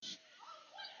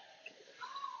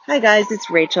Hi guys, it's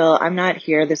Rachel. I'm not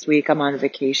here this week. I'm on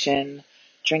vacation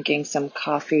drinking some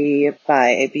coffee by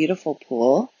a beautiful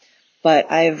pool,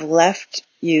 but I've left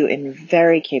you in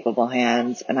very capable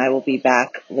hands and I will be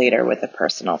back later with a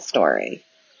personal story.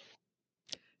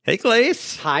 Hey,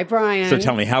 Glace. Hi, Brian. So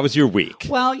tell me, how was your week?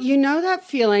 Well, you know that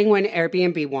feeling when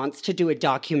Airbnb wants to do a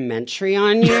documentary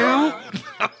on you?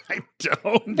 I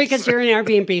don't. Because you're an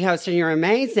Airbnb host and you're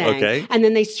amazing. Okay. And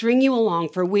then they string you along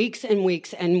for weeks and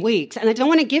weeks and weeks. And they don't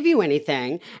want to give you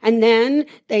anything. And then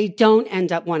they don't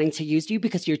end up wanting to use you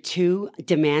because you're too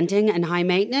demanding and high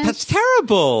maintenance. That's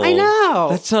terrible. I know.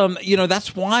 That's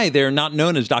that's why they're not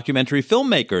known as documentary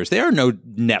filmmakers. They are no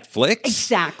Netflix.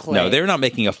 Exactly. No, they're not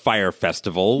making a Fire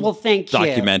Festival. Well, thank you.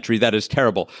 Documentary. That is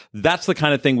terrible. That's the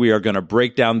kind of thing we are going to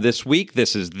break down this week.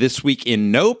 This is This Week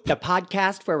in Nope, the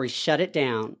podcast where we shut it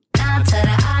down. No.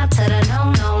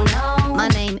 My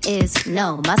name is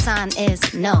no. My sign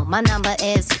is no. My number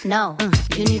is no.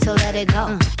 You need to let it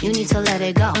go. You need to let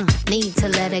it go. Need to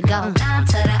let it go.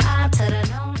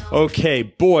 No. Okay,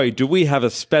 boy, do we have a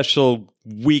special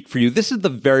week for you. This is the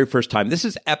very first time. This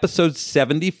is episode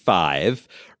 75.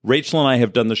 Rachel and I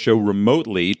have done the show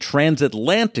remotely,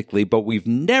 transatlantically, but we've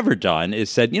never done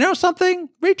is said, you know something?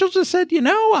 Rachel just said,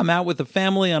 I'm out with the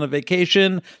family on a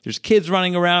vacation. There's kids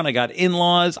running around. I got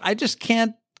in-laws. I just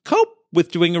can't cope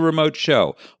with doing a remote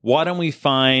show. Why don't we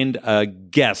find a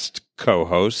guest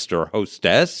co-host or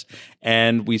hostess?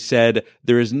 And we said,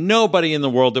 there is nobody in the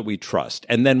world that we trust.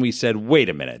 And then we said, wait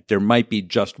a minute, there might be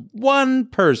just one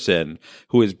person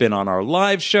who has been on our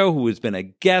live show, who has been a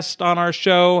guest on our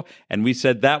show. And we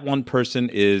said that one person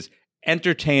is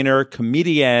entertainer,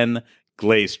 comedian,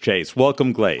 Glace Chase.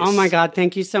 Welcome, Glace. Oh my God,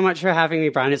 thank you so much for having me,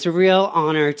 Brian. It's a real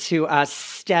honor to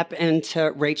step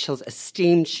into Rachel's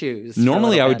esteemed shoes.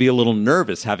 Normally, I would be a little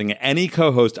nervous having any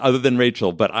co-host other than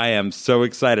Rachel, but I am so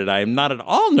excited. I am not at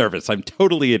all nervous. I'm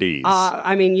totally at ease.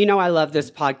 I love this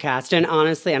podcast, and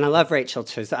honestly, and I love Rachel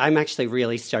too, so I'm actually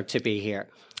really stoked to be here.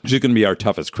 She's going to be our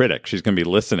toughest critic. She's going to be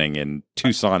listening in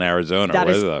Tucson, Arizona. That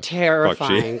is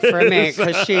terrifying for me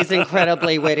because she's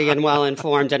incredibly witty and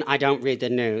well-informed, and I don't read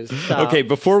the news. So. Okay,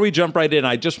 before we jump right in,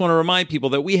 I just want to remind people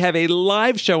that we have a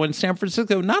live show in San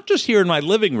Francisco, not just here in my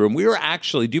living room. We were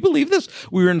actually, do you believe this?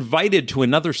 We were invited to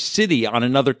another city on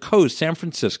another coast, San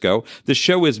Francisco. The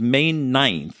show is May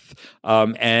 9th.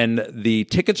 And the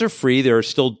tickets are free. There are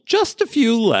still just a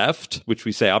few left, which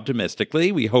we say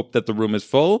optimistically. We hope that the room is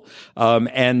full.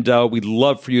 And we'd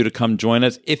love for you to come join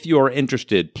us. If you are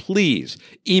interested, please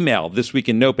email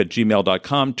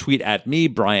thisweekinnope@gmail.com, tweet at me,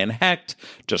 Brian Hecht.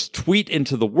 Just tweet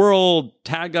into the world,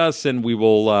 tag us, and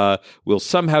we'll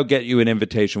somehow get you an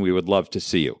invitation. We would love to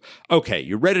see you. Okay,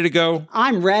 you ready to go?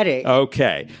 I'm ready.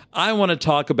 Okay. I want to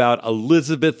talk about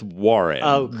Elizabeth Warren,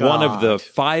 one of the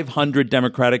 500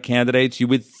 Democratic candidates. You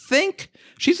would think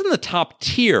she's in the top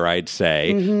tier, I'd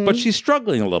say, but she's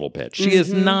struggling a little bit. She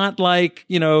is not like,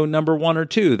 number one or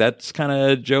two. That's kind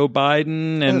of Joe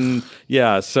Biden. And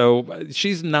so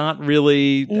she's not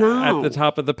really at the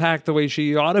top of the pack the way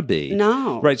she ought to be.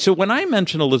 No. Right. So when I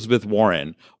mention Elizabeth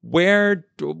Warren, what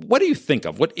do you think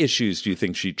of? What issues do you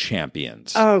think she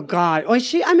champions? Oh, God. Well,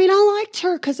 I liked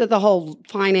her because of the whole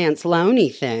finance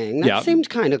loany thing. That seemed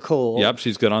kind of cool. Yep,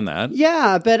 she's good on that.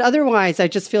 Yeah, but otherwise, I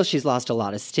just feel she's lost a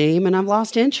lot of steam and I've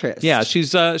lost interest. Yeah,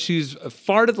 she's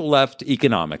far to the left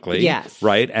economically. Yes.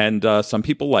 Right? And some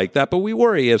people like that, but we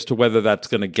worry as to whether that's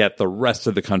going to get the rest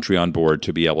of the country on board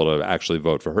to be able to actually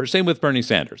vote for her. Same with Bernie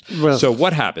Sanders. Well, so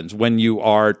what happens when you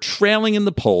are trailing in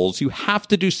the polls? You have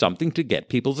to do something to get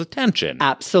people's attention.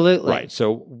 Absolutely. Right.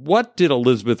 So what did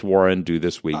Elizabeth Warren do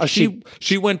this week?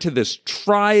 She went to this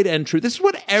tried and true. This is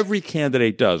what every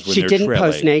candidate does when they're trailing. She didn't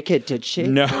post naked, did she?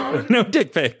 No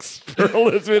dick pics for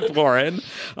Elizabeth Warren.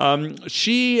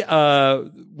 She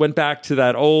went back to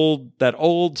that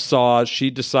old saw. She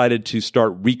decided to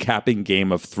start recapping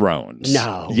Game of Thrones.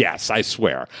 No. Yes, I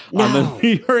swear. No. On the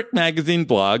New York Magazine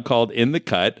blog called In the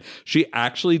Cut, she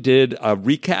actually did a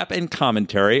recap and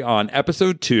commentary on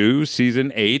episode 2,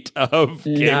 season 8 of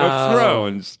Game of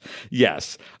Thrones.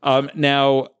 Yes.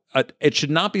 Now, it should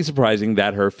not be surprising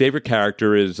that her favorite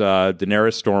character is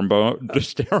Daenerys Stormborn,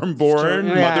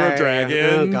 Mother of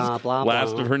Dragons,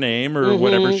 last of her name, or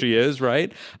whatever she is,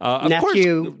 right?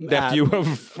 Nephew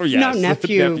of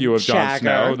Jon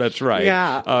Snow. That's right.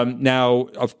 Yeah. Now,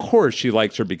 of course, she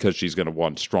likes her because she's going to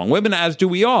want strong women, as do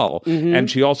we all.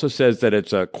 And she also says that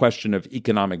it's a question of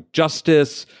economic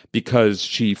justice because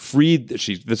this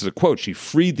is a quote, she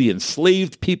freed the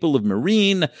enslaved people of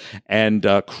Marine and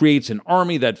creates an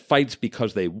army that fights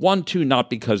because they want to, not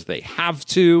because they have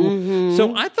to.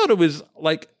 So I thought it was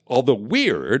like, although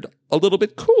weird, a little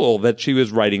bit cool that she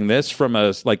was writing this from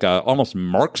a almost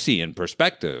Marxian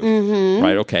perspective,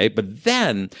 right? Okay, but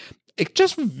then it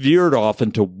just veered off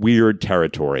into weird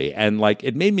territory, and like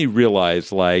it made me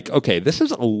realize, like, okay, this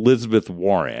is Elizabeth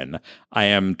Warren I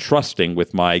am trusting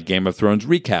with my Game of Thrones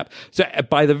recap. So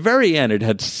by the very end, it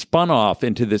had spun off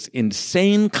into this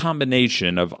insane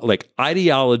combination of like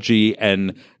ideology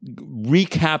and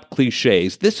recap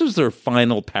cliches. This was their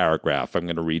final paragraph I'm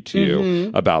going to read to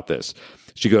you about this.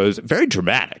 She goes, very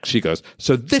dramatic. She goes,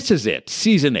 so this is it,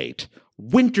 season 8.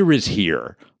 Winter is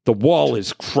here. The wall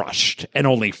is crushed, and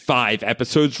only 5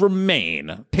 episodes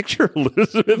remain. Picture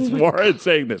Elizabeth Warren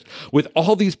saying this. With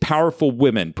all these powerful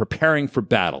women preparing for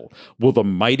battle, will the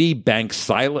mighty bank,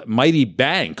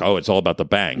 oh, it's all about the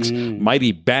banks.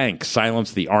 Mighty bank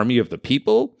silence the army of the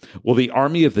people? Will the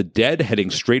army of the dead heading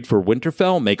straight for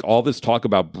Winterfell make all this talk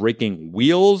about breaking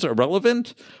wheels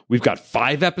irrelevant? We've got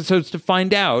 5 episodes to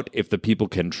find out if the people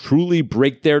can truly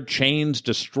break their chains,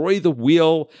 destroy the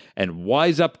wheel, and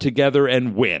wise up together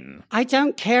and win. I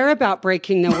don't care about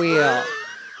breaking the wheel.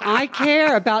 I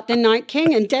care about the Night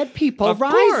King and dead people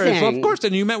rising. Of course.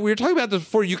 And we were talking about this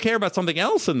before. You care about something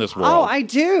else in this world. Oh, I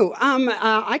do.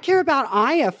 I care about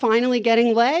Arya finally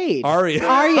getting laid. Arya.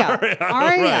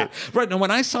 Right. Now,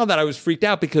 when I saw that, I was freaked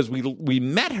out because we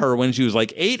met her when she was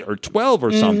like 8 or 12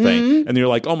 or something. And you're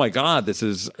like, oh my God, this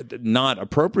is not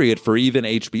appropriate for even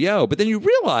HBO. But then you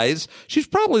realize she's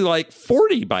probably like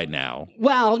 40 by now.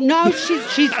 Well, no,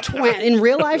 she's 20. In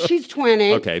real life, she's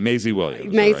 20. Okay, Maisie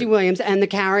Williams. Maisie Williams. And the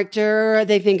character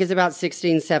they think is about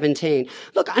 16, 17.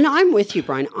 Look, and I'm with you,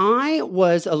 Brian. I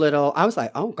was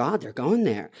like, oh God, they're going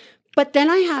there. But then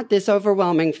I had this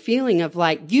overwhelming feeling of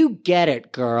like, you get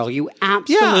it, girl. You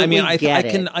absolutely get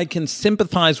it. I can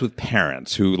sympathize with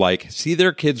parents who like see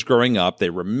their kids growing up. They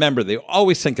remember, they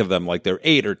always think of them like they're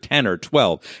 8 or 10 or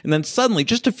 12. And then suddenly,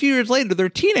 just a few years later, they're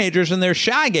teenagers and they're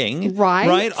shagging.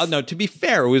 Right? No, to be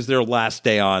fair, it was their last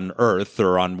day on Earth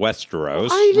or on Westeros.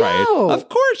 I know. Right? Of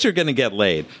course you're going to get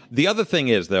laid. The other thing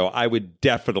is, though, I would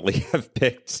definitely have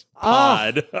picked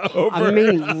Pod over. I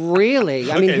mean, really?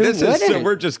 Who wouldn't? So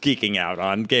we're just geeking out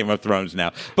on Game of Thrones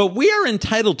now. But we are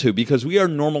entitled to, because we are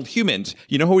normal humans.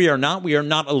 You know who we are not? We are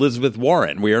not Elizabeth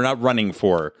Warren. We are not running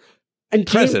for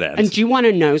president. Do you want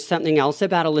to know something else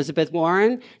about Elizabeth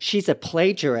Warren? She's a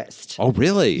plagiarist. Oh,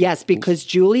 really? Yes, because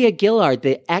Julia Gillard,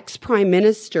 the ex-prime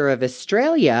minister of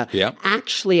Australia,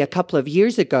 actually a couple of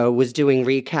years ago was doing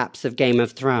recaps of Game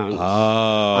of Thrones. Oh,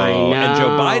 I know. And Joe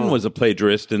Biden was a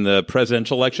plagiarist in the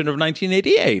presidential election of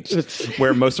 1988,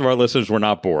 where most of our listeners were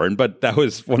not born, but that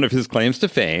was one of his claims to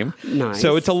fame. Nice.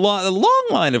 So it's a long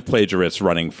line of plagiarists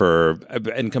running for,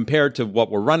 and compared to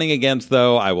what we're running against,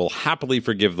 though, I will happily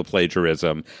forgive the plagiarism.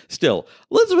 Still,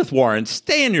 Elizabeth Warren,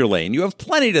 stay in your lane. You have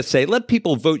plenty to say. Let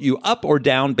people vote you up or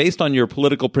down based on your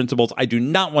political principles. I do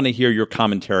not want to hear your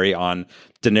commentary on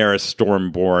Daenerys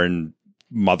Stormborn,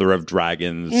 Mother of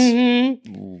Dragons,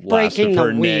 last breaking of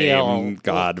her the wheel, name,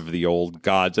 God of the old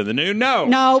gods and the new. No.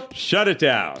 Nope. Shut it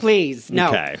down. Please. No.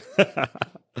 Okay.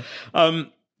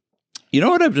 You know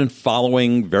what I've been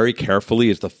following very carefully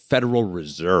is the Federal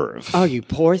Reserve. Oh, you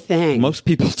poor thing. Most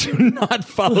people do not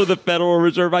follow the Federal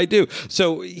Reserve. I do.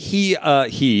 So he,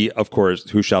 of course,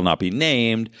 who shall not be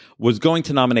named, was going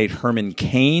to nominate Herman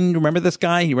Cain. Remember this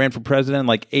guy? He ran for president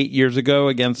like 8 years ago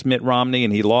against Mitt Romney,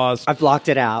 and he lost. I've blocked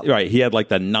it out. Right. He had like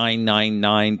the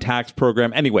 999 tax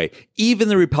program. Anyway, even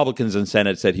the Republicans in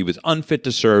Senate said he was unfit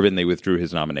to serve, and they withdrew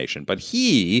his nomination. But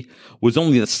he was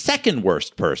only the second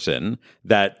worst person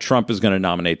that Trump is going to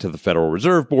nominate to the Federal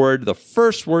Reserve Board. The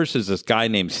first worst is this guy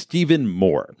named Stephen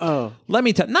Moore. Oh. Let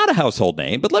me tell, not a household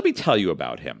name, but let me tell you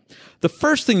about him. The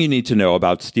first thing you need to know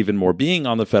about Stephen Moore being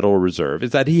on the Federal Reserve is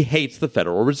that he hates the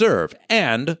Federal Reserve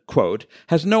and, quote,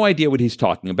 has no idea what he's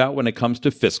talking about when it comes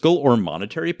to fiscal or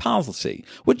monetary policy,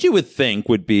 which you would think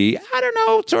would be, I don't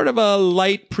know, sort of a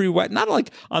light not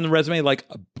like on the resume, like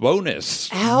a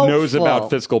bonus knows about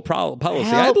fiscal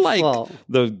policy. I'd like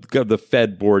the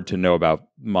Fed board to know about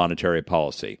monetary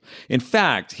policy. In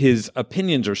fact, his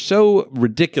opinions are so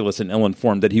ridiculous and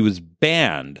ill-informed that he was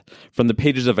banned from the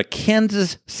pages of a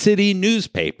Kansas City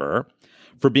newspaper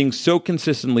for being so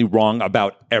consistently wrong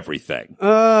about everything.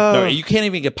 No, you can't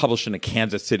even get published in a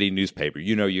Kansas City newspaper.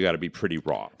 You know you got to be pretty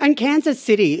wrong. And Kansas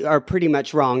City are pretty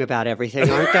much wrong about everything,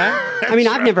 aren't they? I mean,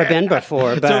 I've never been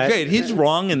before, but... It's okay. He's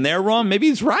wrong and they're wrong. Maybe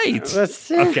he's right.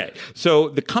 Okay. So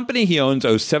the company he owns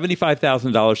owes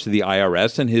 $75,000 to the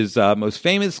IRS, and his most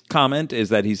famous comment is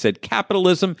that he said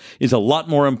capitalism is a lot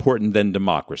more important than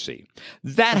democracy.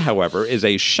 That, however, is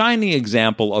a shining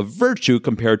example of virtue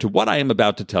compared to what I am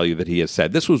about to tell you that he has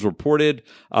said. This was reported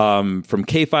from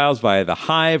K-Files via The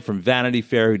Hive, from Vanity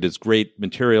Fair, who does great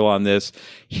material on this.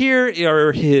 Here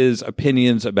are his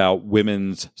opinions about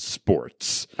women's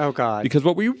sports. Oh, God. Because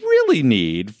what we really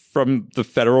need from the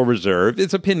Federal Reserve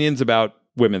is opinions about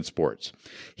women's sports.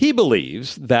 He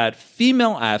believes that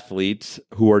female athletes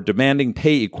who are demanding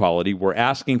pay equality were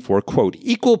asking for, quote,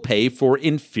 equal pay for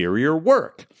inferior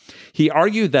work. He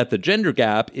argued that the gender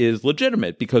gap is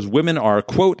legitimate because women are,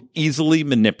 quote, easily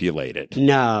manipulated.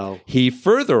 No. He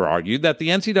further argued that the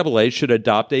NCAA should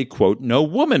adopt a, quote, no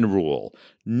woman rule.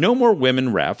 No more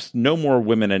women refs, no more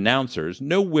women announcers,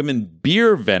 no women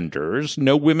beer vendors,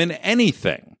 no women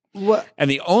anything. What? And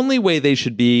the only way they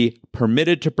should be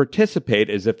permitted to participate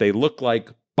is if they look like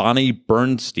Bonnie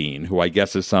Bernstein, who I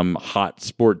guess is some hot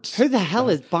sports... Who the hell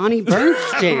is Bonnie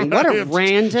Bernstein? What a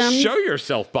random... Show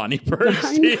yourself, Bonnie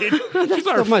Bernstein. That's She's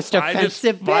our the most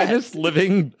offensive bit. finest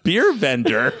living beer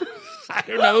vendor. I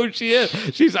don't know who she is.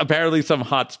 She's apparently some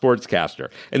hot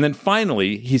sportscaster. And then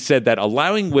finally, he said that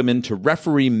allowing women to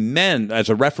referee men, as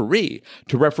a referee,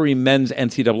 to referee men's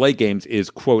NCAA games is,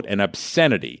 quote, an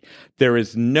obscenity. There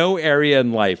is no area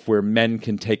in life where men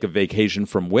can take a vacation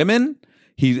from women.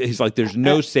 He's like, there's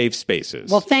no safe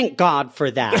spaces. Well, thank God for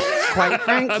that, quite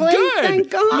frankly. Good. Thank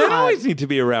God. Men always need to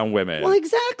be around women. Well,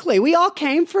 exactly. We all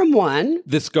came from one.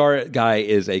 This guy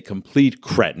is a complete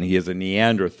cretin. He is a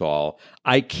Neanderthal.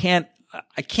 I can't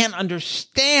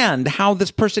understand how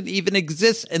this person even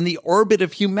exists in the orbit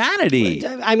of humanity.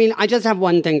 I mean, I just have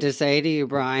one thing to say to you,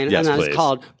 Brian, Yes, and that's please.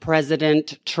 called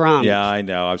President Trump. Yeah, I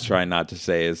know. I was trying not to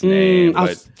say his name. Oh,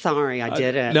 but, sorry, I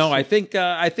did it. No, I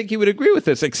think he would agree with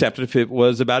this, except if it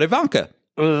was about Ivanka.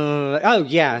 Oh,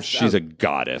 yes. She's a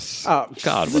goddess. Oh.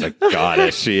 God, what a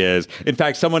goddess she is. In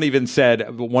fact, someone even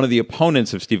said, one of the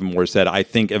opponents of Stephen Moore said, I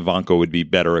think Ivanka would be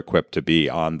better equipped to be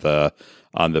on the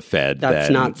Fed. That's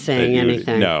not saying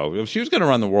anything. No, she was going to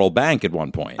run the World Bank at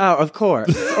one point. Oh, of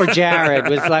course. Or Jared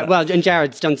was like, well, and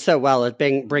Jared's done so well at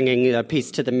bringing peace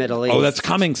to the Middle East. Oh, that's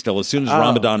coming still. As soon as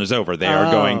Ramadan is over, they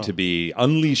are going to be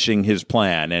unleashing his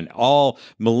plan, and all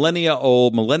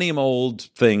millennium old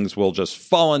things will just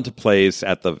fall into place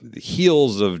at the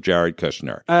heels of Jared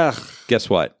Kushner. Ugh. Guess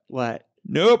what? What?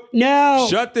 Nope. No.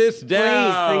 Shut this down.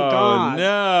 Please, thank God.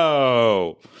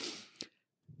 No.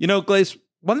 You know, Glaze,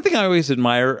 one thing I always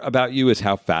admire about you is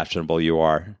how fashionable you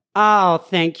are. Oh,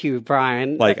 thank you,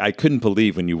 Brian. Like, I couldn't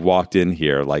believe when you walked in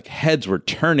here, like heads were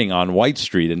turning on White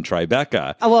Street in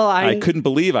Tribeca. Oh, well, I couldn't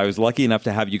believe I was lucky enough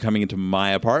to have you coming into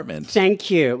my apartment. Thank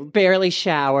you. Barely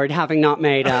showered, having not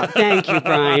made up. Thank you,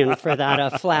 Brian, for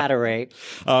that flattery.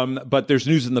 But there's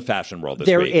news in the fashion world this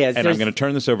There week. is. And I'm going to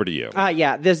turn this over to you.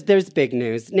 Yeah, there's big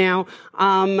news. Now,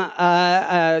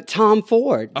 Tom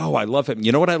Ford. Oh, I love him.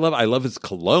 You know what I love? I love his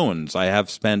colognes. I have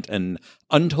spent an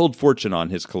untold fortune on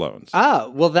his colognes. Oh,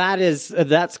 well,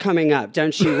 that's coming up.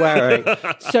 Don't you worry.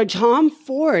 So Tom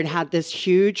Ford had this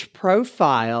huge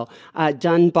profile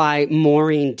done by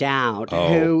Maureen Dowd,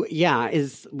 who,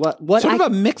 is what sort of a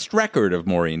mixed record of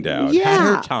Maureen Dowd. Yeah.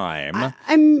 Had her time,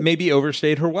 maybe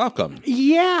overstayed her welcome.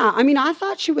 Yeah, I mean, I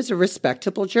thought she was a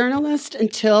respectable journalist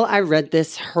until I read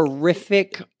this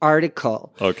horrific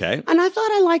article. Okay. And I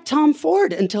thought I liked Tom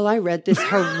Ford until I read this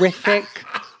horrific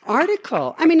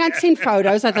article. I mean, I'd seen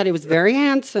photos. I thought he was very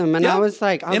handsome. And I was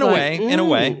like... In a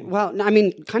way. Well, I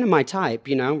mean, kind of my type,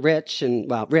 you know, rich.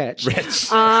 Rich.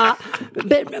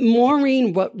 But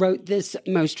Maureen wrote this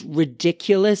most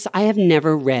ridiculous... I have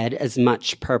never read as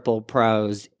much purple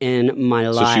prose in my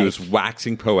life. So she was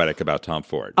waxing poetic about Tom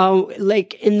Ford. Oh,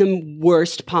 like in the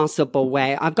worst possible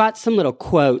way. I've got some little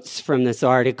quotes from this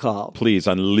article. Please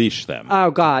unleash them. Oh,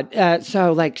 God.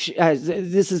 So, like,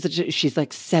 she's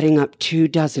like setting up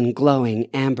 24 glowing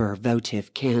amber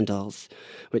votive candles,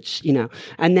 which, you know,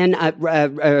 and then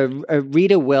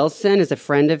Rita Wilson is a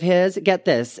friend of his. Get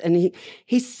this. And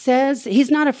he says he's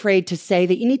not afraid to say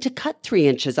that you need to cut 3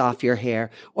 inches off your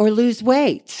hair or lose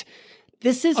weight.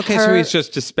 This is okay, so he's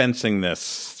just dispensing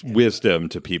this wisdom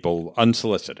to people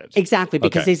unsolicited. Exactly,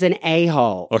 because he's an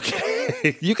a-hole. Okay.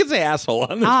 You can say asshole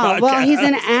on this podcast. Well, he's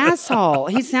an asshole.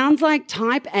 He sounds like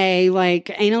type A, like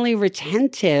anally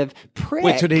retentive prick.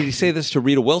 Wait, so did he say this to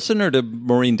Rita Wilson or to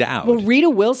Maureen Dowd? Well, Rita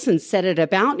Wilson said it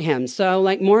about him. So,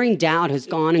 like, Maureen Dowd has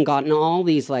gone and gotten all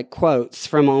these, like, quotes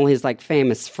from all his, like,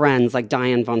 famous friends, like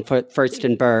Diane von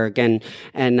Furstenberg and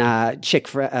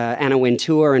Anna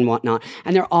Wintour and whatnot.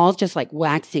 And they're all just, like,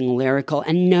 waxing lyrical.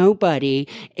 And nobody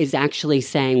is actually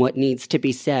saying what needs to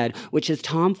be said, which is,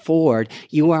 Tom Ford,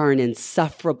 you are an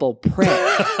insufferable prick.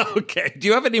 Okay. Do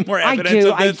you have any more evidence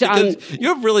of this? Because you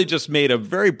have really just made a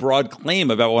very broad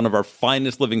claim about one of our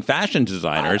finest living fashion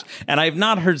designers, and I have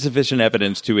not heard sufficient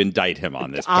evidence to indict him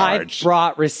on this charge. I've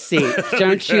brought receipts.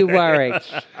 Don't you worry.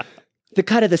 The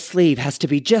cut of the sleeve has to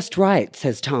be just right,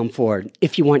 says Tom Ford,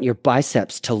 if you want your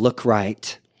biceps to look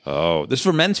right. Oh, this is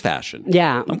for men's fashion.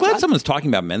 Yeah. I'm glad someone's talking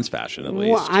about men's fashion at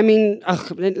least. Well, I mean,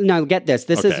 no, get this.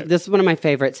 This is one of my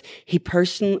favorites. He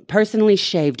personally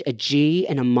shaved a G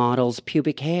in a model's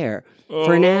pubic hair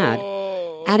for an ad,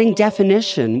 adding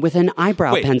definition with an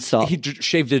eyebrow pencil. He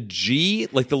shaved a G,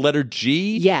 like the letter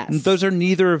G? Yes. And those are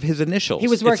neither of his initials. He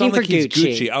was working for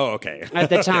Gucci. Oh, okay. At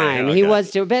the time. Okay. He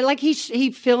was doing, but like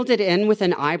he filled it in with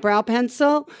an eyebrow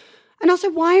pencil. And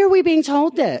also, why are we being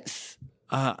told this?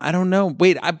 I don't know.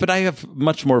 Wait, but I have a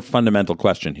much more fundamental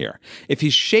question here. If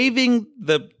he's shaving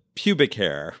the pubic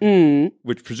hair,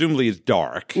 which presumably is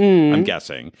dark, I'm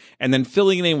guessing, and then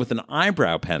filling it in with an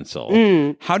eyebrow pencil,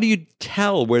 how do you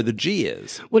tell where the G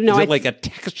is? Well, no, is it like a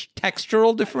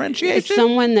textural differentiation? It's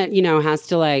someone that, has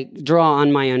to like draw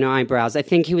on my own eyebrows. I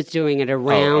think he was doing it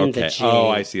around the G. Oh,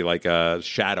 I see. Like a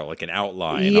shadow, like an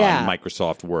outline on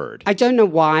Microsoft Word. I don't know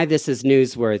why this is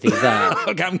newsworthy,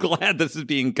 though. Okay, I'm glad this is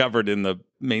being covered in the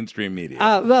mainstream media.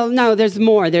 Well, no, there's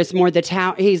more. There's more.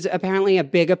 He's apparently a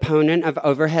big opponent of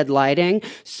overhead lighting.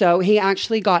 So he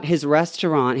actually got his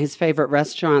restaurant, his favorite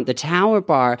restaurant, the Tower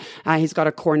Bar. He's got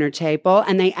a corner table,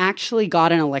 and they actually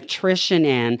got an electrician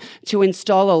in to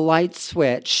install a light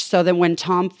switch so that when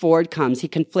Tom Ford comes, he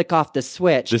can flick off the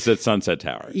switch. This is at Sunset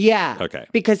Tower. Yeah. Okay.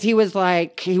 Because he was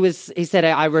like, he said,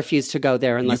 I refuse to go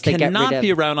there unless they get rid of... You cannot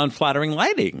be around unflattering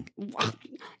lighting.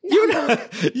 You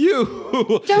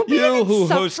who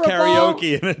host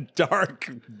karaoke in a dark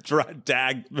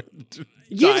dive bar.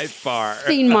 You've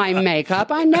seen my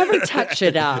makeup. I never touch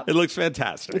it up. It looks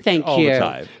fantastic. Thank all you. The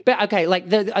time. But okay,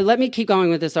 let me keep going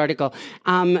with this article.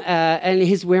 And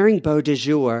he's wearing Beau de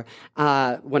Jour,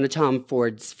 one of Tom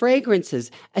Ford's fragrances,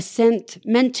 a scent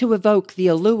meant to evoke the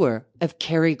allure of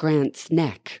Cary Grant's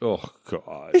neck. Oh,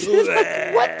 God.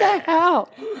 What the hell?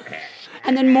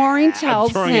 And then Maureen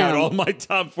tells throwing him, out all my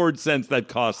Tom Ford scents that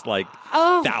cost like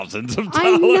thousands of dollars.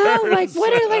 I know,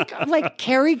 what are like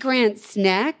Cary Grant's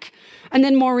neck? And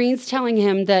then Maureen's telling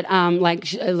him that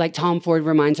like Tom Ford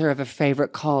reminds her of a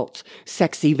favorite cult,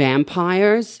 Sexy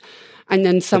Vampires. And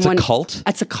then someone... It's a cult?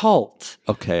 It's a cult.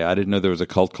 Okay, I didn't know there was a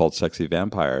cult called Sexy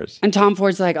Vampires. And Tom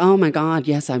Ford's like, oh my God,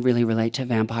 yes, I really relate to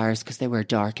vampires because they wear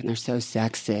dark and they're so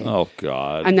sexy. Oh,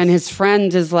 God. And then his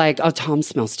friend is like, oh, Tom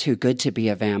smells too good to be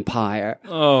a vampire.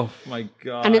 Oh, my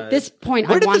God. And at this point,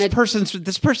 Where did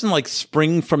this person like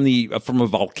spring from a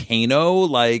volcano?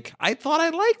 Like, I thought I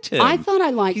liked him. I thought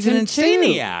I liked him, He's an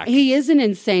insaniac. Too. He is an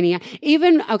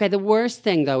insaniac. The worst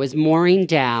thing, though, is Maureen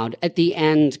Dowd at the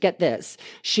end. Get this.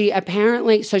 She apparently,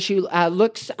 so she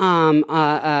looks,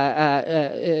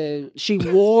 she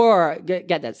wore,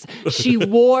 get this, she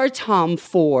wore Tom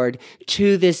Ford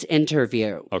to this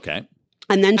interview. Okay.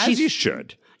 And then As you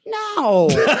should. No.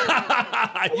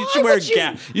 You should wear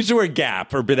Gap. You should wear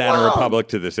Gap or Banana Republic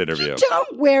to this interview. You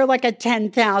don't wear like a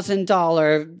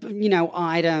 $10,000,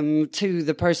 item to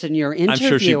the person you're interviewing. I'm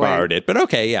sure she borrowed it, but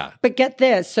okay, yeah. But get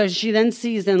this. So she then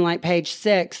sees in like page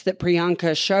 6 that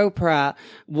Priyanka Chopra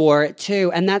wore it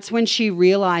too. And that's when she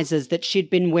realizes that she'd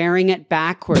been wearing it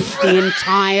backwards the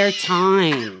entire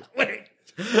time. Wait.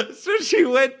 So she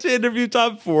went to interview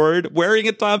Tom Ford, wearing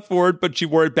a Tom Ford, but she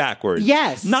wore it backwards.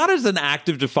 Yes. Not as an act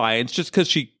of defiance, just because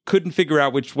she couldn't figure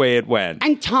out which way it went.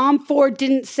 And Tom Ford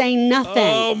didn't say nothing.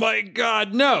 Oh, my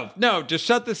God. No, just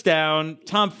shut this down.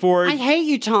 Tom Ford. I hate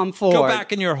you, Tom Ford. Go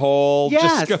back in your hole.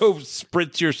 Yes. Just go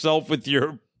spritz yourself with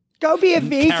your... Go be a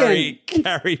vegan.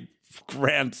 Cary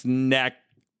Grant's neck.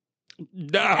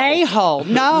 No. A-hole.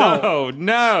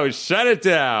 No. Shut it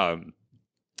down.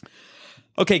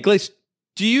 Okay, Glace,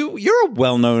 you're a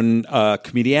well-known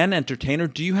comedian, entertainer.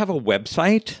 Do you have a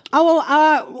website?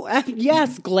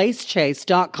 Yes,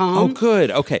 glacechase.com. Oh,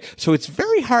 good. Okay. So it's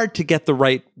very hard to get the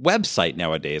right website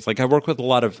nowadays. Like I work with a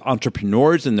lot of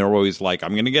entrepreneurs and they're always like,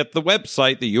 I'm going to get the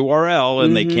website, the URL,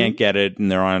 and they can't get it.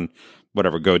 And they're on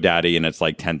whatever GoDaddy and it's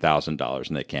like $10,000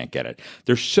 and they can't get it.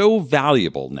 They're so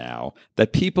valuable now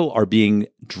that people are being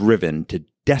driven to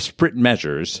desperate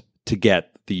measures to get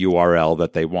the URL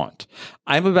that they want.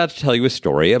 I'm about to tell you a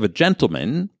story of a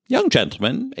gentleman, young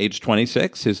gentleman, age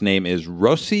 26. His name is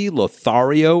Rossi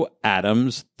Lothario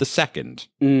Adams II.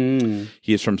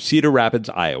 He is from Cedar Rapids,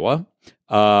 Iowa.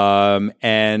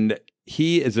 And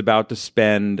he is about to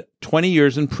spend 20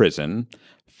 years in prison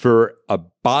for a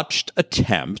botched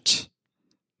attempt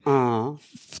to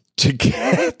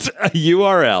get a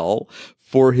URL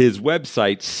for his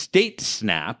website, State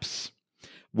Snaps,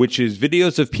 which is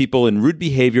videos of people in rude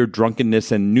behavior,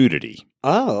 drunkenness, and nudity.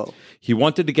 Oh. He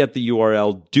wanted to get the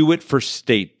URL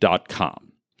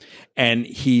doitforstate.com. And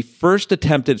he first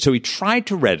attempted, so he tried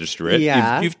to register it.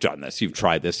 Yeah. You've done this. You've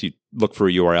tried this. You look for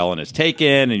a URL and it's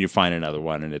taken, and you find another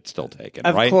one and it's still taken,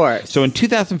 of right? Of course. So in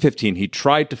 2015, he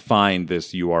tried to find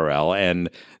this URL and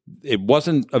it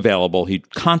wasn't available. He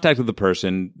contacted the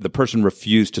person. The person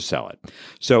refused to sell it.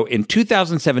 So in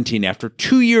 2017, after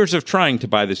 2 years of trying to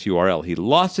buy this URL, he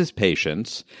lost his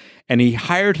patience and he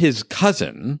hired his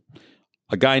cousin,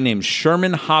 a guy named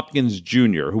Sherman Hopkins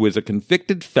Jr., who is a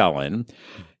convicted felon,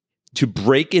 to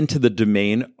break into the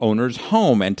domain owner's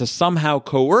home and to somehow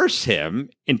coerce him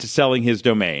into selling his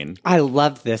domain. I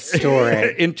love this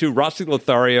story. Into Rossi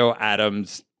Lothario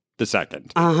Adams II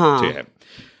to him.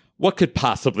 What could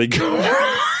possibly go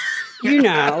wrong? You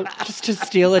know, just to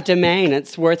steal a domain,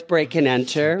 it's worth break and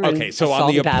enter. Okay, so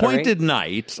on the appointed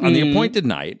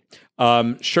night,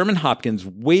 Sherman Hopkins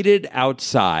waited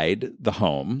outside the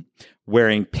home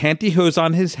wearing pantyhose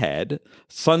on his head,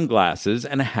 sunglasses,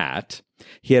 and a hat.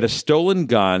 He had a stolen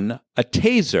gun, a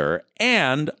taser,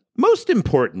 and, most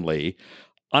importantly,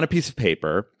 on a piece of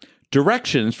paper,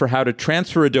 directions for how to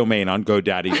transfer a domain on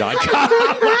GoDaddy.com.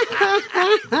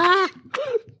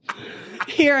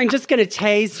 Here, I'm just going to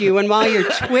tase you, and while you're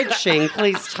twitching,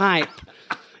 please type.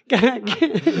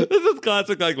 This is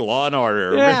classic, like, Law and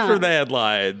Order. Yeah. Whisper the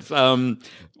headlines.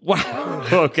 Wow.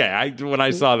 Okay. When I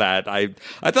saw that, I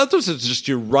thought this was just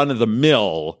your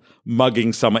run-of-the-mill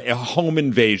mugging someone, a home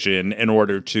invasion in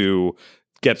order to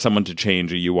get someone to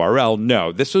change a URL.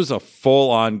 No, this was a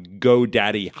full-on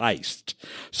GoDaddy heist.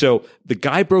 So the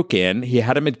guy broke in. He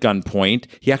had him at gunpoint.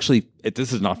 He actually,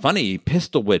 this is not funny, he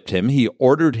pistol whipped him. He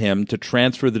ordered him to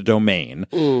transfer the domain.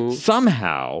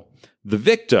 Somehow, the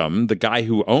victim, the guy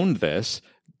who owned this,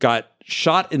 got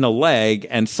shot in the leg,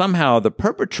 and somehow the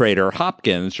perpetrator,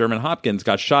 Sherman Hopkins,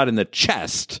 got shot in the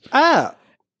chest. Oh.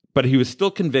 But he was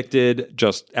still convicted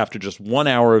after just 1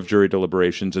 hour of jury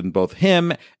deliberations, and both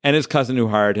him and his cousin who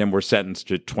hired him were sentenced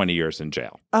to 20 years in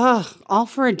jail. Ugh, all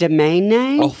for a domain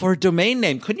name? All for a domain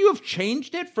name. Couldn't you have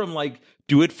changed it from like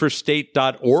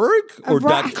doitforstate.org or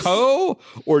Right. .co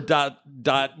or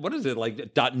what is it,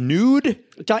 like .nude?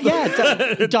 Dot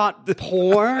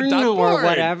porn or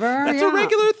whatever. That's a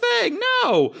regular thing.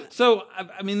 No. So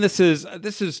I mean, this is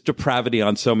depravity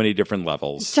on so many different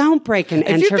levels. Don't break and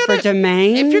enter for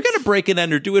domains. If you're gonna break and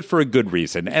enter, do it for a good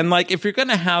reason. And like, if you're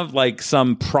gonna have like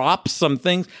some props, some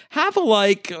things, have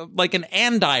like an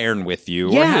andiron with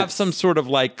you, or have some sort of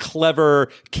like clever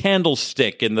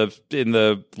candlestick in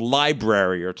the library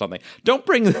or something. Don't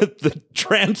bring the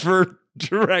transfer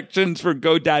directions for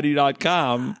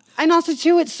GoDaddy.com. And also,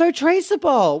 too, it's so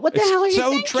traceable. What the hell are you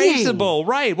thinking? So traceable,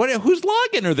 right? Whose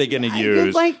login are they going to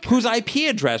use? Like, whose IP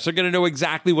address? They're going to know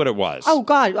exactly what it was. Oh,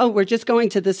 God. Oh, we're just going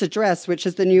to this address, which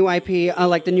is the new IP,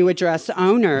 like the new address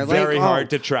owner. Very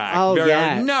hard to track. Oh,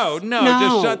 yes. No,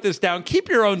 just shut this down. Keep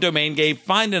your own domain, Gabe.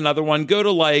 Find another one. Go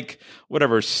to like,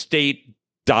 whatever,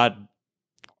 state.gag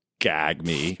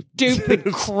me.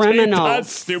 Stupid criminals.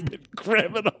 Stupid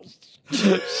criminals.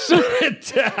 Shut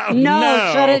it down.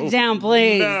 No, shut it down,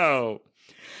 please. No.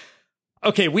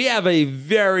 Okay, we have a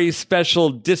very special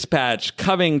dispatch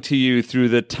coming to you through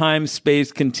the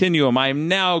time-space continuum. I'm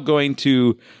now going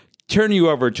to turn you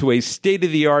over to a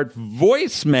state-of-the-art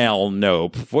voice memo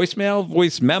nope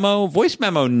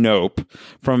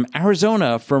from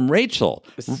Arizona from Rachel.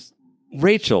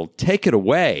 Rachel, take it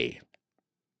away.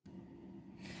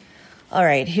 All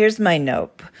right, here's my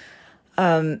nope.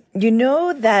 You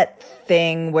know that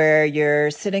thing where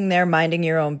you're sitting there minding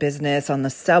your own business on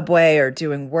the subway or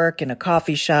doing work in a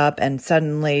coffee shop and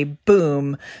suddenly,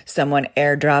 boom, someone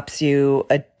airdrops you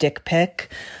a dick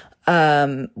pic?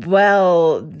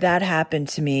 Well, that happened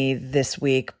to me this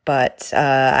week, but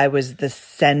I was the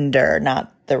sender,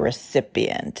 not the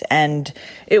recipient. And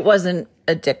it wasn't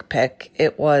a dick pic.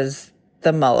 It was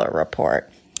the Mueller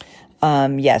report.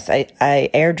 Yes, I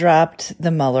airdropped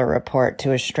the Mueller report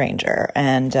to a stranger,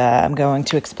 and I'm going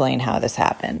to explain how this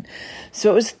happened. So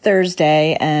it was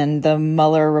Thursday, and the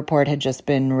Mueller report had just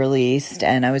been released,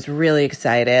 and I was really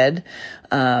excited.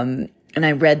 And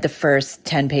I read the first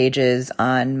 10 pages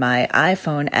on my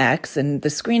iPhone X, and the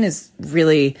screen is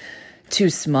really too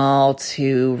small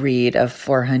to read a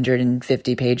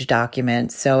 450-page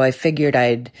document. So I figured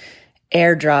I'd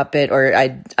airdrop it, or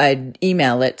I'd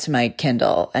email it to my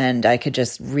Kindle, and I could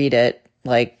just read it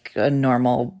like a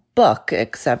normal book,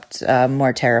 except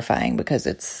more terrifying because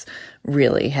it's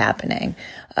really happening.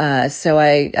 So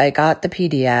I got the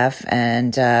PDF,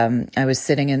 and I was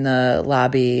sitting in the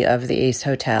lobby of the Ace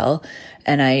Hotel,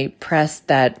 and I pressed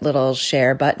that little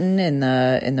share button in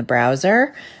the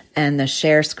browser, and the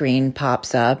share screen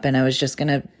pops up, and I was just going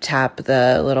to tap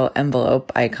the little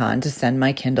envelope icon to send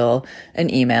my Kindle an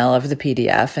email of the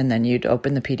PDF, and then you'd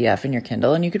open the PDF in your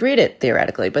Kindle and you could read it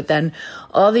theoretically. But then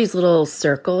all these little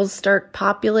circles start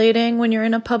populating when you're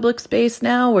in a public space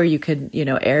now, where you could,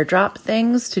 airdrop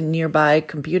things to nearby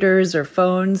computers or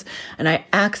phones. And I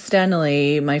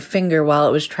accidentally, my finger, while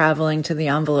it was traveling to the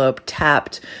envelope,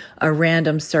 tapped a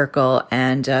random circle,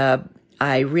 and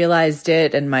I realized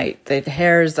it, and the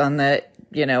hairs on the,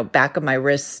 back of my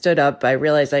wrist stood up. I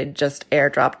realized I just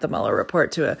airdropped the Mueller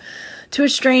report to a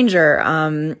stranger.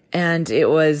 And it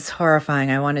was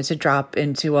horrifying. I wanted to drop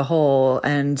into a hole,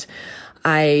 and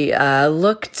I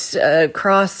looked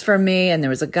across from me, and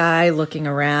there was a guy looking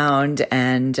around,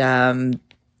 and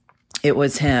it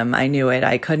was him. I knew it.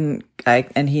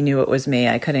 And he knew it was me.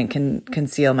 I couldn't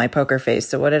conceal my poker face.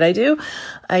 So what did I do?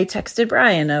 I texted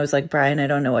Brian. I was like, Brian, I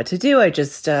don't know what to do. I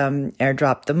just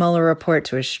airdropped the Mueller report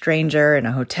to a stranger in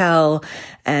a hotel.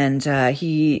 And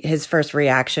his first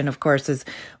reaction, of course,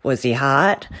 was he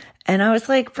hot? And I was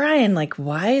like, Brian,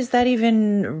 why is that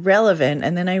even relevant?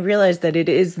 And then I realized that it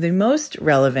is the most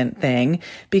relevant thing,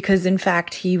 because in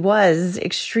fact, he was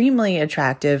extremely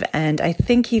attractive. And I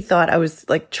think he thought I was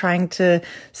trying to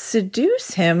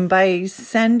seduce him by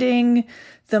sending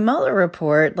the Mueller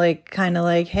report,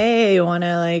 hey, you want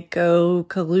to go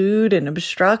collude and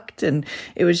obstruct? And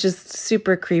it was just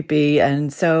super creepy.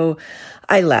 And so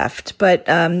I left. But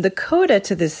the coda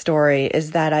to this story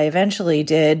is that I eventually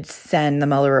did send the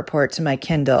Mueller report to my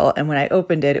Kindle. And when I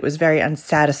opened it, it was very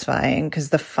unsatisfying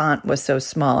because the font was so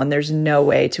small, and there's no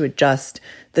way to adjust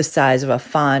the size of a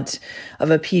font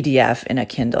of a PDF in a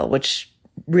Kindle, which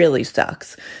really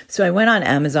sucks. So I went on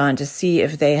Amazon to see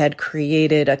if they had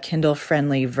created a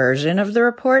Kindle-friendly version of the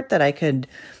report that I could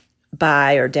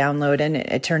buy or download. And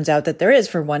it turns out that there is.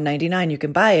 For $1.99, you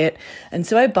can buy it. And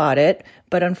so I bought it.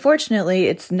 But unfortunately,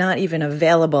 it's not even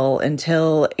available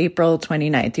until April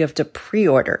 29th. You have to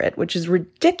pre-order it, which is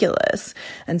ridiculous.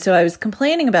 And so I was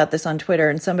complaining about this on Twitter,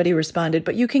 and somebody responded,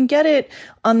 but you can get it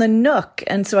on the Nook.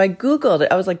 And so I Googled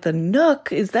it. I was like, the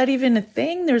Nook? Is that even a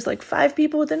thing? There's 5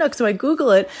 people with the Nook. So I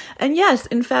Google it. And yes,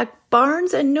 in fact,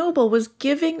 Barnes and Noble was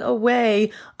giving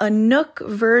away a Nook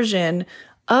version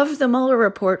of the Mueller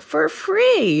report for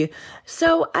free.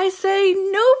 So I say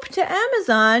nope to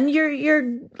Amazon.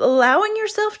 You're allowing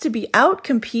yourself to be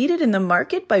out-competed in the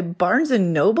market by Barnes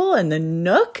and Noble and the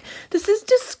Nook. This is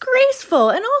disgraceful.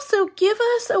 And also give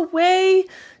us a way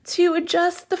to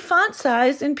adjust the font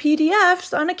size in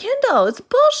PDFs on a Kindle. It's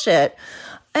bullshit.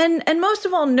 And most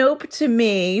of all, nope to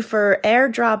me for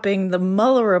airdropping the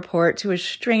Mueller report to a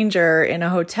stranger in a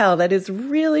hotel. That is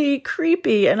really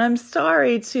creepy. And I'm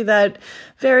sorry to that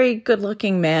very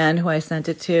good-looking man who I sent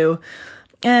it to.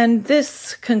 And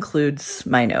this concludes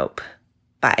my nope.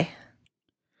 Bye.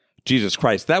 Jesus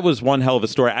Christ, that was one hell of a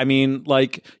story. I mean,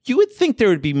 you would think there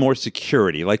would be more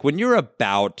security. When you're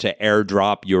about to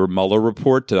airdrop your Mueller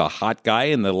report to a hot guy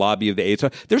in the lobby of the Ace,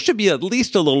 there should be at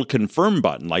least a little confirm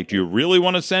button. Do you really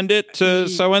want to send it to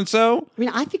so-and-so? I mean,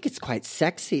 I think it's quite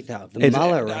sexy, though, the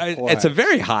Mueller report. It's a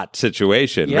very hot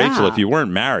situation. Yeah. Rachel, if you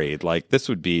weren't married, this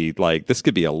would be, this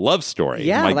could be a love story.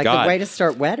 Yeah, My God. The way to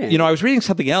start wedding. I was reading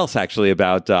something else, actually,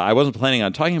 about, I wasn't planning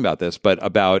on talking about this, but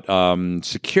about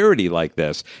security like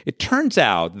this. It turns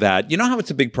out that, how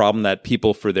it's a big problem that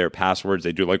people for their passwords,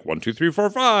 they do 1, 2, 3, 4,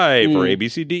 5 or A, B,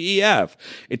 C, D, E, F.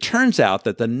 It turns out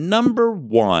that the number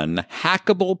one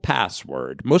hackable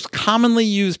password, most commonly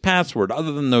used password,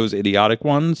 other than those idiotic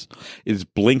ones, is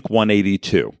Blink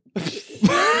 182.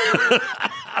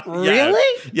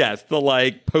 Really? Yes, the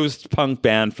like post-punk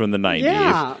band from the 90s.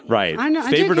 Yeah. Right. I know.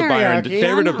 I Favorite do of Byron karaoke.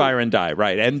 favorite I of know. Byron Dye,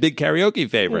 right. And big karaoke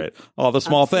favorite. All the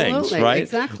small things, Absolutely. right?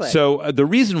 Exactly. So the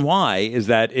reason why is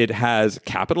that it has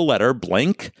capital letter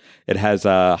Blink. It has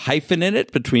a hyphen in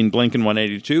it between Blink and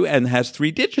 182 and has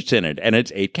 3 digits in it, and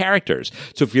it's 8 characters.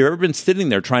 So if you've ever been sitting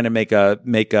there trying to make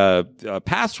a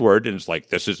password and it's like,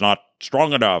 this is not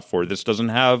strong enough or this doesn't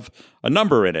have a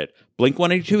number in it, Blink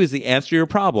 182 is the answer to your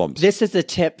problems. This is a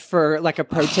tip for, like a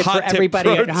pro tip Hot for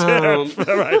everybody pro at home. tip.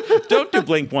 Right. Don't do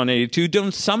Blink 182.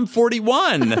 Do Sum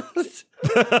 41.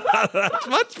 That's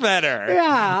much better.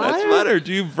 Yeah, That's better.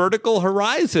 Do Vertical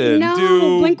Horizon. No,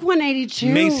 do Blink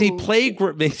 182. Macy's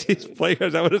Playground. Is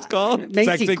that what it's called?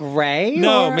 Macy Gray?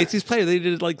 No, or- Macy's Play. They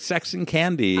did like Sex and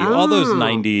Candy. All those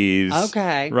 90s.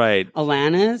 Okay. Right.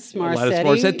 Alanis Morissette.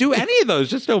 Alanis Morissette. Do any of those.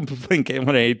 Just don't Blink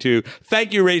 182.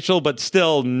 Thank you, Rachel, but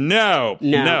still, no.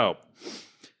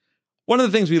 One of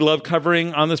the things we love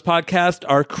covering on this podcast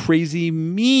are crazy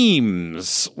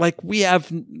memes.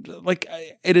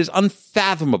 It is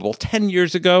unfathomable. 10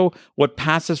 years ago, what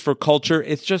passes for culture,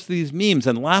 it's just these memes.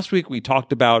 And last week we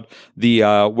talked about the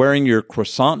wearing your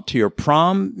croissant to your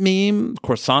prom meme,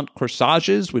 croissant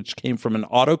corsages, which came from an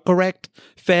autocorrect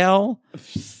fail.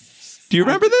 Do you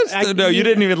remember this? No, you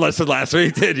didn't even listen last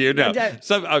week, did you? No.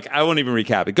 So, okay, I won't even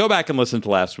recap it. Go back and listen to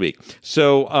last week.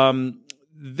 So,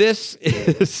 this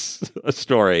is a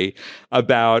story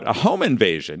about a home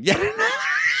invasion. Yeah.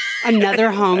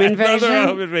 Another home invasion? Another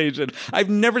home invasion. I've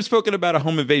never spoken about a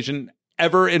home invasion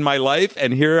ever in my life,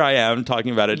 and here I am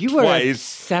talking about it You were twice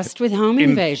obsessed with home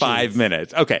in invasions. 5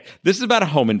 minutes. Okay, this is about a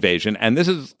home invasion, and this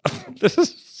is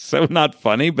so not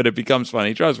funny, but it becomes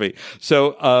funny. Trust me.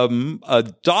 So, a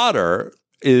daughter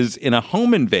is in a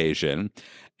home invasion.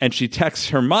 And she texts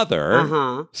her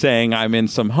mother saying, I'm in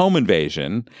some home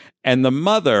invasion. And the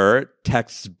mother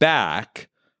texts back,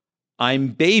 I'm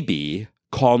baby,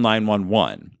 call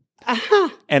 911.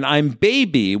 And I'm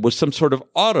baby was some sort of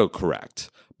autocorrect.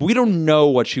 But we don't know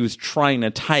what she was trying to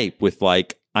type with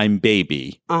like, I'm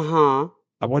baby. What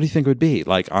do you think it would be?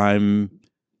 Like, I'm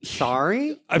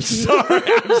sorry.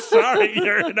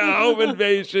 You're in a home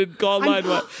invasion. Call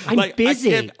 911. I'm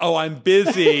busy. I'm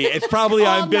busy. It's probably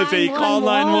I'm busy. Call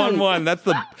 911. 911.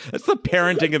 That's the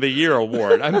parenting of the year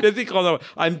award. I'm busy. Call 911.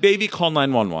 I'm baby. Call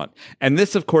 911. And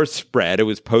this, of course, spread. It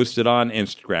was posted on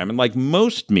Instagram. And like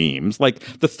most memes,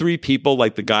 like the 3 people,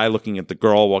 like the guy looking at the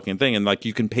girl walking thing, and like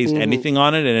you can paste anything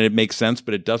on it and it makes sense,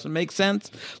 but it doesn't make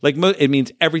sense. Like it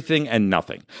means everything and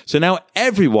nothing. So now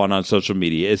everyone on social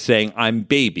media is saying I'm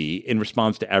baby in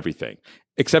response to everything,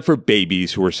 except for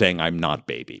babies who are saying I'm not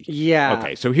baby. Yeah.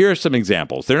 Okay, so here are some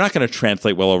examples. They're not going to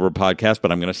translate well over a podcast,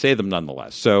 but I'm going to say them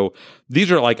nonetheless. So these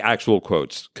are like actual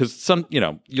quotes because some,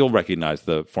 you'll recognize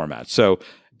the format. So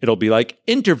it'll be like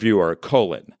interviewer,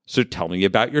 so tell me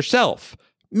about yourself.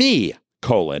 Me,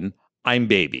 I'm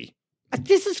baby.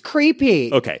 This is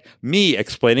creepy. Okay, me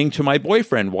explaining to my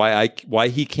boyfriend why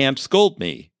he can't scold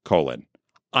me,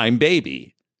 I'm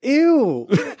baby. Ew.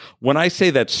 When I say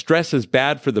that stress is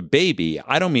bad for the baby,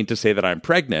 I don't mean to say that I'm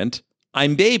pregnant.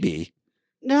 I'm baby.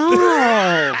 No.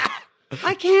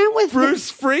 I can't with Bruce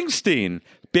this. Springsteen.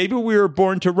 Baby, we were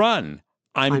born to run.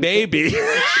 I'm baby.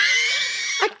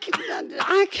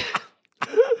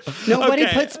 Nobody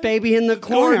Okay. puts baby in the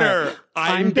corner.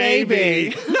 I'm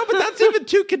baby. No, but that's even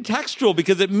too contextual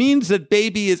because it means that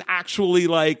baby is actually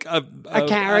like a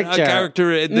character. a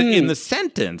character in the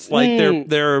sentence. Like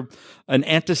they're an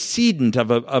antecedent of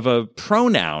a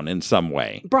pronoun in some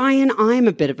way. Brian, I'm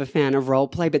a bit of a fan of role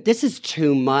play, but this is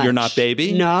too much. You're not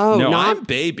baby? No, not, I'm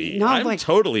baby. No, I'm like,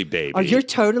 totally baby. Oh, you're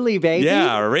totally baby?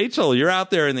 Yeah, Rachel, you're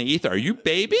out there in the ether. Are you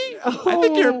baby? I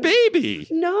think you're baby.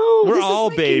 No, We're this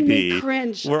all is making baby. me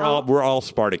cringe. We're all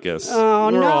Spartacus.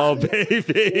 Oh, we're no. all baby.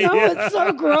 No, it's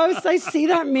so gross. I see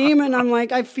that meme and I'm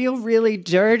like, I feel really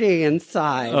dirty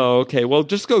inside. Oh, okay. Well,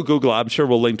 just go Google. I'm sure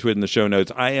we'll link to it in the show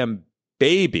notes. I am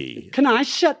baby. Can I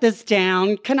shut this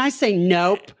down? Can I say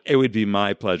nope? It would be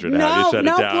my pleasure to have you shut it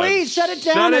down. No, please, shut it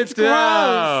down. Shut It's it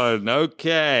down.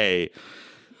 Okay.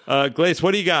 Glace,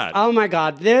 what do you got? Oh my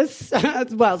God, this,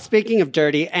 well, speaking of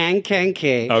dirty and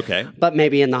kinky. Okay. But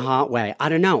maybe in the hot way. I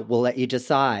don't know. We'll let you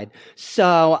decide.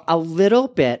 So a little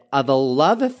bit of a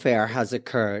love affair has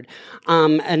occurred.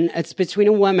 And it's between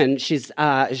a woman.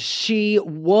 She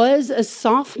was a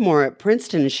sophomore at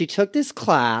Princeton and she took this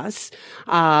class,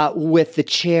 with the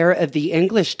chair of the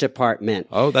English department.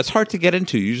 Oh, that's hard to get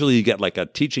into. Usually you get like a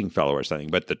teaching fellow or something,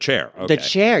 but the chair. Okay. The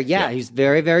chair, yeah. He's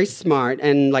very, very smart.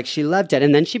 And like she loved it.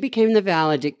 And then she became the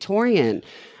valedictorian.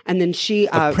 And then she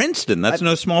Princeton, that's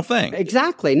no small thing.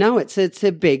 Exactly. No, it's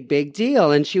a big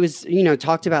deal. And she was,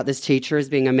 talked about this teacher as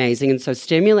being amazing and so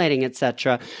stimulating,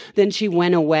 etc. Then she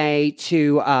went away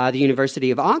to the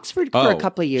University of Oxford for a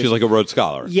couple of years. She's like a Rhodes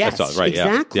Scholar. Yes, right,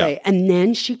 exactly. Yeah. And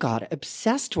then she got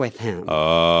obsessed with him.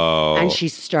 Oh. And she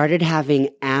started having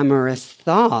amorous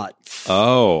thoughts.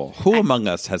 Oh. Who among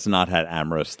us has not had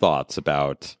amorous thoughts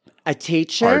about a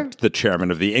teacher? the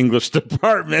chairman of the English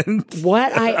department?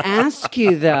 What I ask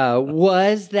you, though,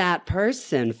 was that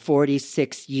person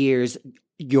 46 years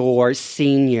your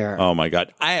senior? Oh, my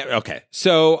God. Okay.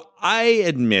 So I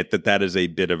admit that is a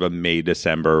bit of a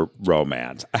May-December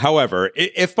romance. However,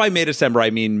 if by May-December I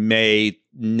mean May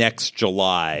next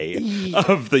July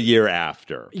of the year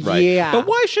after, right? Yeah. But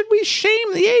why should we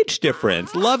shame the age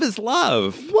difference? Love is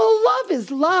love. Well, love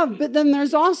is love, but then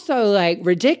there's also like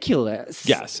ridiculous.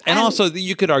 Yes. And also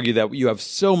you could argue that you have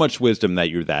so much wisdom that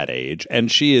you're that age. And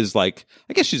she is like,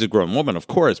 I guess she's a grown woman, of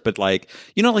course, but like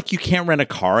you can't rent a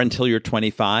car until you're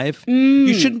 25.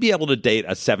 You shouldn't be able to date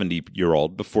a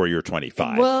 70-year-old before you're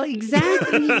 25. Well,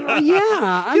 exactly.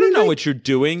 Yeah. You don't know what you're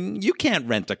doing. You can't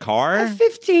rent a car. A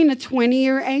 15 to 20-year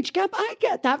age gap. I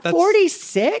get that.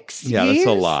 46 Yeah, years?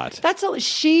 that's a lot.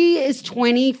 She is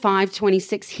 25,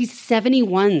 26. He's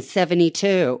 71,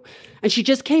 72. And she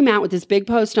just came out with this big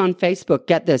post on Facebook.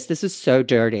 Get this. This is so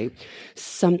dirty.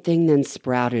 Something then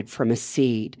sprouted from a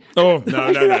seed. Oh, no.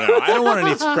 I don't want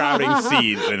any sprouting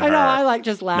seeds in her. I know. I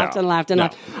just laughed and laughed and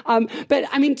laughed. But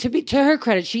I mean, to her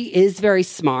credit, she is very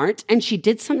smart, and she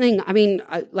did something. I mean,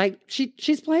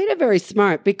 she's played it very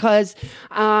smart because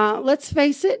let's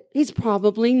face it, he's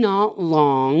probably not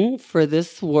long for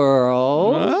this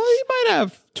world. Well, he might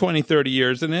have 20, 30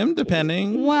 years in him,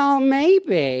 depending. Well,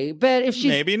 maybe, but if she's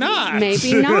maybe not,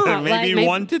 maybe not, maybe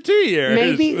 1 to 2 years,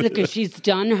 maybe because she's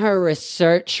done her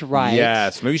research right.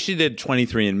 Yes, maybe she did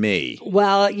 23andMe.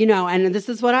 Well, and this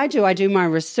is what I do. I do my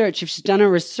research. If she's done her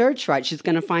research right, she's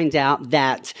going to find out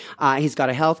that he's got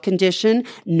a health condition,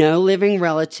 no living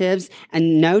relatives,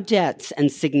 and no debts and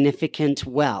significant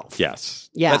wealth. Yes,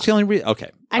 yeah, that's the only reason.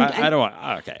 Okay. I don't want.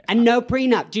 Okay. And no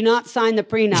prenup. Do not sign the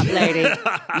prenup, lady.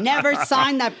 Never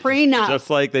sign the prenup. Just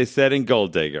like they said in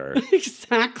Gold Digger.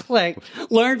 Exactly.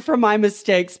 Learn from my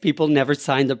mistakes. People never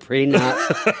sign the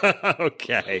prenup.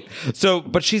 Okay. So,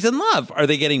 but she's in love. Are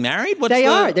they getting married? They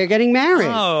are. They're getting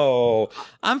married. Oh,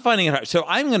 I'm finding it hard. So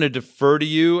I'm going to defer to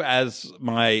you as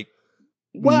my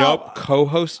Nope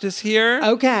co-hostess here.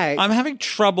 Okay. I'm having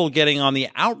trouble getting on the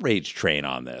outrage train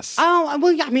on this. Oh,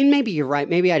 well, I mean, maybe you're right.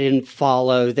 Maybe I didn't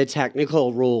follow the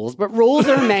technical rules, but rules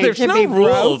are made to be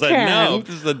rules. broken. No,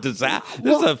 this is a disaster.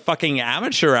 This is a fucking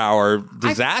amateur hour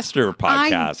disaster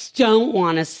podcast. I don't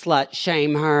want to slut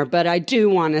shame her, but I do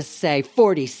want to say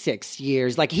 46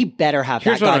 years. Like, he better have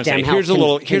that goddamn health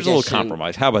condition. Here's a little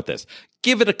compromise. How about this?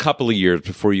 Give it a couple of years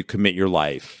before you commit your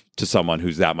life to someone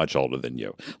who's that much older than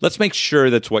you. Let's make sure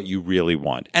that's what you really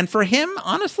want. And for him,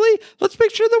 honestly, let's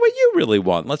make sure that what you really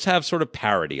want. Let's have sort of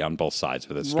parity on both sides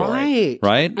of this story.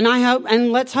 Right?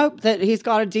 And let's hope that he's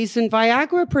got a decent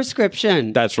Viagra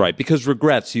prescription. That's right, because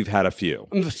regrets, you've had a few.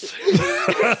 It's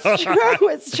true.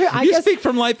 It's true. You speak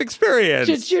from life experience.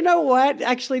 Just, you know what?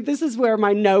 Actually, this is where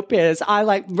my nope is.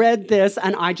 I read this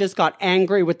and I just got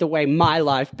angry with the way my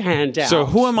life panned out. So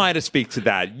who am I to speak to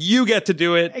that? You get to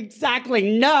do it.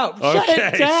 Exactly. No.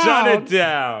 Okay, shut it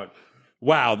down.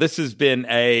 Wow, this has been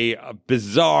a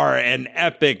bizarre and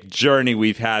epic journey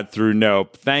we've had through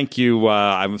Nope. Thank you.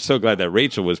 I'm so glad that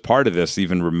Rachel was part of this,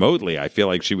 even remotely. I feel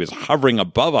like she was hovering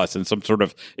above us in some sort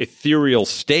of ethereal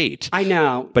state. I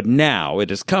know. But now it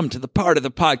has come to the part of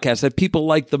the podcast that people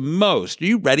like the most. Are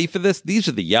you ready for this? These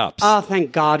are the yups. Oh,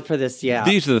 thank God for this, yeah.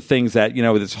 These are the things that,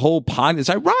 this whole podcast, it's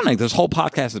ironic. This whole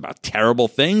podcast is about terrible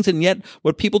things, and yet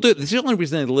what people do, this is the only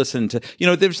reason they listen to,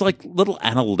 there's like little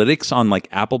analytics on like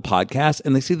Apple Podcasts,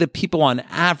 and they see that people on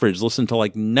average listen to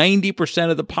like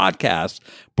 90% of the podcast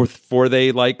before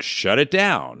they like shut it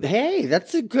down. Hey,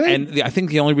 that's a good. And I think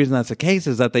the only reason that's the case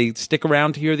is that they stick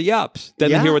around to hear the ups.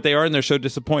 Then they hear what they are and they're so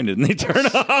disappointed and they turn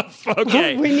off.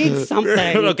 Okay. We need something.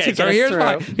 Okay, so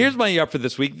here's my up for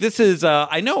this week. This is,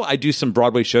 I know I do some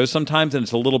Broadway shows sometimes and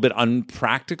it's a little bit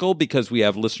unpractical because we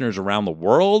have listeners around the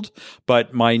world,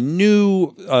 but my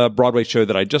new Broadway show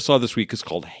that I just saw this week is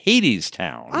called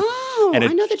Hadestown. Oh, and I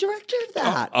know the director of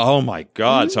that. Oh my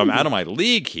God. So I'm out of my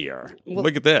league here. Well,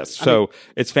 look at this. So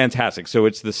it's fantastic. So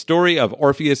it's the story of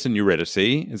Orpheus and Eurydice.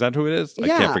 Is that who it is?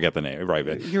 Yeah. I can't forget the name. Right.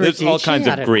 There's all kinds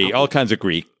of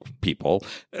Greek people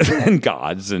and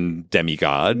gods and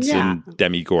demigods and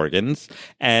demigorgons.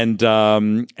 And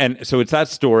so it's that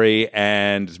story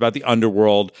and it's about the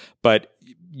underworld, but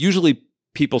usually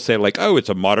people say like, oh, it's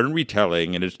a modern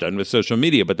retelling and it's done with social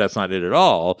media, but that's not it at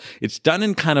all. It's done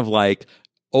in kind of like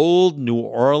old New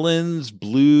Orleans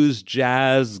blues,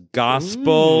 jazz,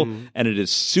 gospel, and it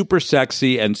is super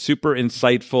sexy and super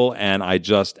insightful, and I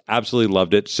just absolutely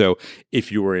loved it. So if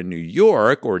you are in New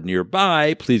York or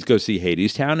nearby, please go see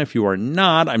Hadestown. If you are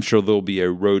not, I'm sure there'll be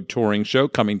a road touring show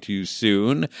coming to you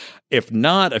soon. If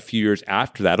not, a few years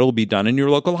after that, it'll be done in your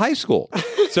local high school.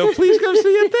 So please go see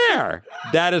it there.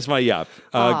 That is my yup.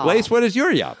 Glace, what is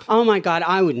your yup? Oh my God,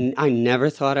 I never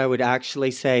thought I would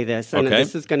actually say this, and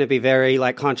this is going to be very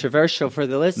like controversial for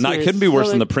the listeners. No, it couldn't be worse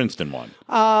than the Princeton one.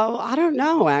 I don't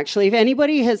know. Actually, if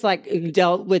anybody has like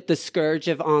dealt with the scourge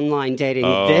of online dating,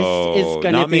 this is going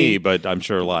to be not me, but I'm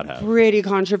sure a lot have. Pretty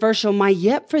controversial. My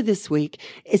yep for this week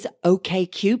is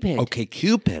OkCupid.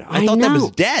 OkCupid. I thought that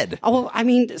was dead. Oh, I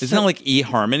mean, isn't that like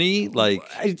eHarmony? Like,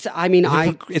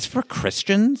 it's for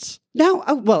Christians. No,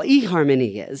 well,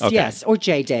 eHarmony is, yes, or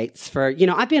JDates for,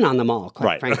 I've been on them all,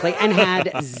 quite frankly, and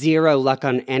had zero luck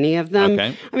on any of them.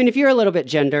 Okay. I mean, if you're a little bit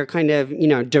gender kind of,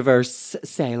 diverse,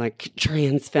 say like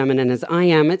trans feminine as I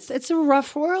am, it's a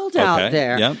rough world out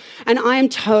there. Yep. And I am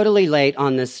totally late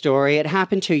on this story. It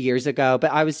happened 2 years ago,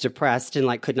 but I was depressed and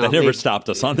like could not That never stopped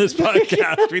us on this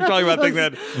podcast. We talk about things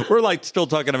that we're like still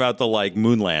talking about the like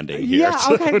moon landing here. Yeah,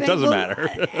 so okay. it doesn't matter.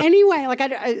 Anyway, like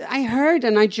I heard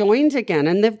and I joined again,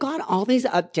 and they've got all these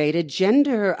updated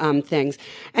gender things.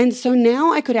 And so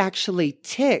now I could actually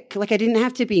tick, like I didn't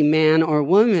have to be man or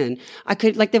woman. I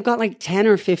could, like, they've got like 10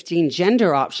 or 15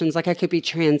 gender options. Like I could be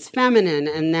trans feminine,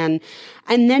 and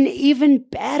then even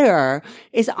better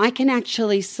is I can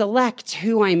actually select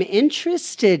who I'm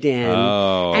interested in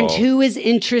and who is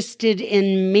interested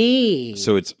in me.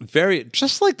 So it's very,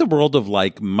 just like the world of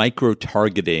like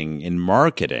micro-targeting in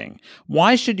marketing.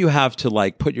 Why should you have to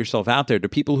like put yourself out there to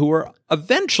people who are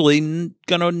eventually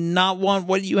going to not want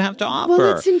what you have to offer?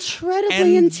 Well, it's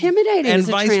incredibly intimidating and as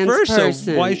a vice trans versa.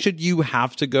 person. Why should you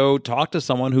have to go talk to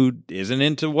someone who isn't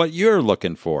into what you're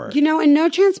looking for? And no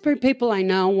trans people I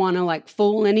know want to like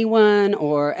fool anyone,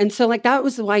 and so like that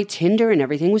was why Tinder and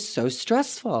everything was so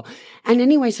stressful. And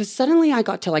anyway, so suddenly I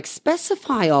got to like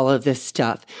specify all of this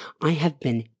stuff. I have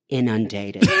been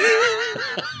inundated.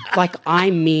 Like, I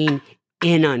mean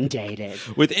inundated.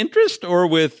 With interest or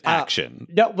with action?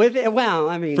 No,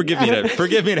 I mean... Forgive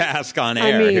me to ask on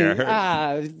air here.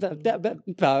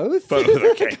 Both. Both,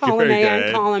 okay. Column A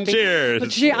and column B.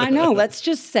 Cheers. I know, let's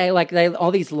just say, like,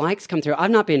 all these likes come through. I've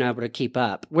not been able to keep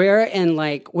up. We're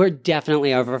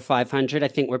definitely over 500. I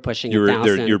think we're pushing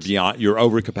 1,000. You're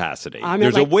over capacity.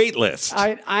 There's a wait list.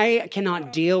 I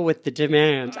cannot deal with the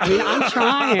demand. I mean, I'm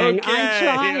trying.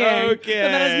 Okay.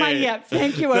 But that is my yep.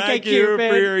 Thank you, OkCupid. Thank you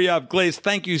for your yep. Glace,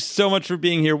 thank you so much for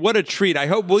being here. What a treat.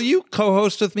 Will you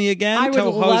co-host with me again? I would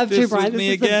love to, Brian.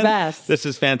 This is the best. This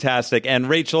is fantastic. And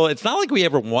Rachel, it's not like we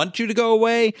ever want you to go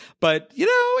away, but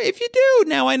if you do,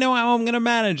 now I know how I'm going to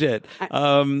manage it.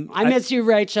 I miss you,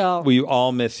 Rachel. We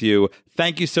all miss you.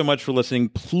 Thank you so much for listening.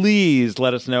 Please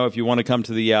let us know if you want to come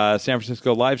to the San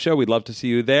Francisco live show. We'd love to see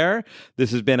you there.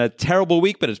 This has been a terrible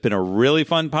week, but it's been a really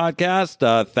fun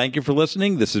podcast. Thank you for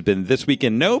listening. This has been This Week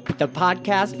in Nope, the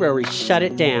podcast where we shut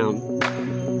it down.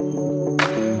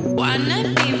 Why not?